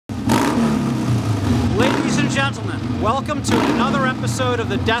and gentlemen, welcome to another episode of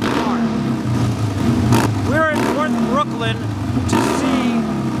the Death Cart. We're in North Brooklyn to see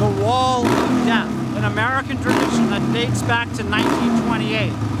the Wall of Death, an American tradition that dates back to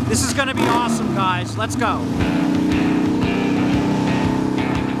 1928. This is going to be awesome, guys. Let's go.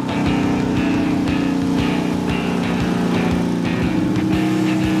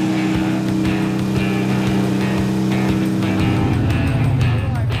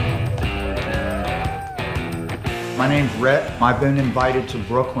 My name's Rhett. I've been invited to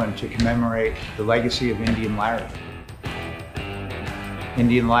Brooklyn to commemorate the legacy of Indian Larry.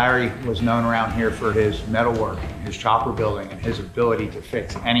 Indian Larry was known around here for his metalwork, his chopper building, and his ability to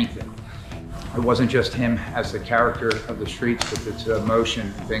fix anything. It wasn't just him as the character of the streets, but it's the emotion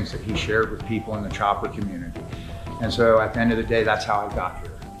and things that he shared with people in the chopper community. And so at the end of the day, that's how I got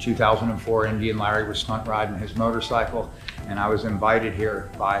here. 2004, Indian Larry was stunt riding his motorcycle, and I was invited here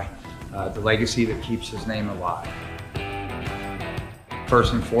by the legacy that keeps his name alive.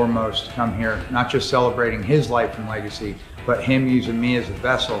 First and foremost, come here not just celebrating his life and legacy, but him using me as a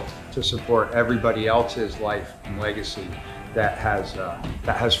vessel to support everybody else's life and legacy that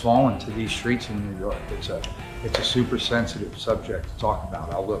has fallen to these streets in New York. It's a super sensitive subject to talk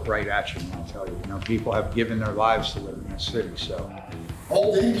about. I'll look right at you and I'll tell you, people have given their lives to live in this city. So,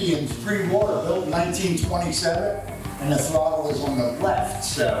 Old Indians, pre-war, built in 1927, and the throttle is on the left.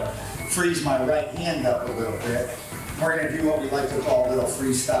 So, freeze my right hand up a little bit. We're going to do what we like to call a little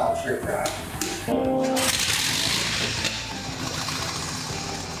freestyle trick ride.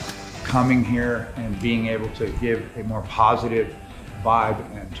 Coming here and being able to give a more positive vibe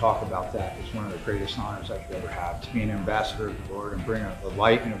and talk about that is one of the greatest honors I could ever have. To be an ambassador of the Lord and bring a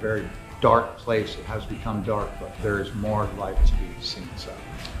light in a very dark place. It has become dark, but there is more light to be seen. So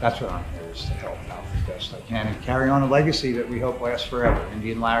that's what I'm here, is to help out as best I can and carry on a legacy that we hope lasts forever.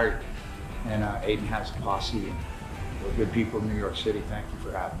 Indian Larry and Aiden has a posse, and we're good people in New York City. Thank you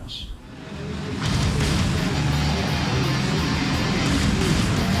for having us.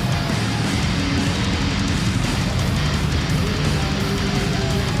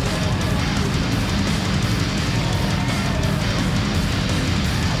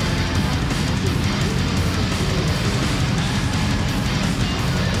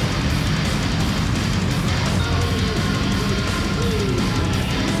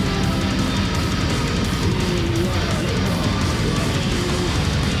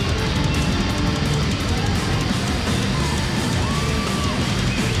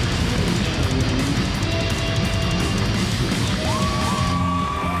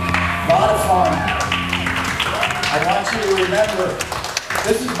 A lot of fun. I want you to remember,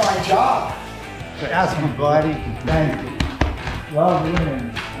 this is my job. Awesome, buddy. Thank you. Love you,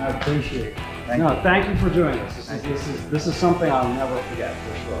 and I appreciate it. Thank you for doing this. This is something I'll never forget,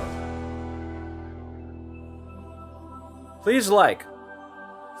 for sure. Please like,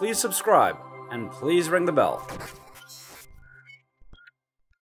 please subscribe, and please ring the bell.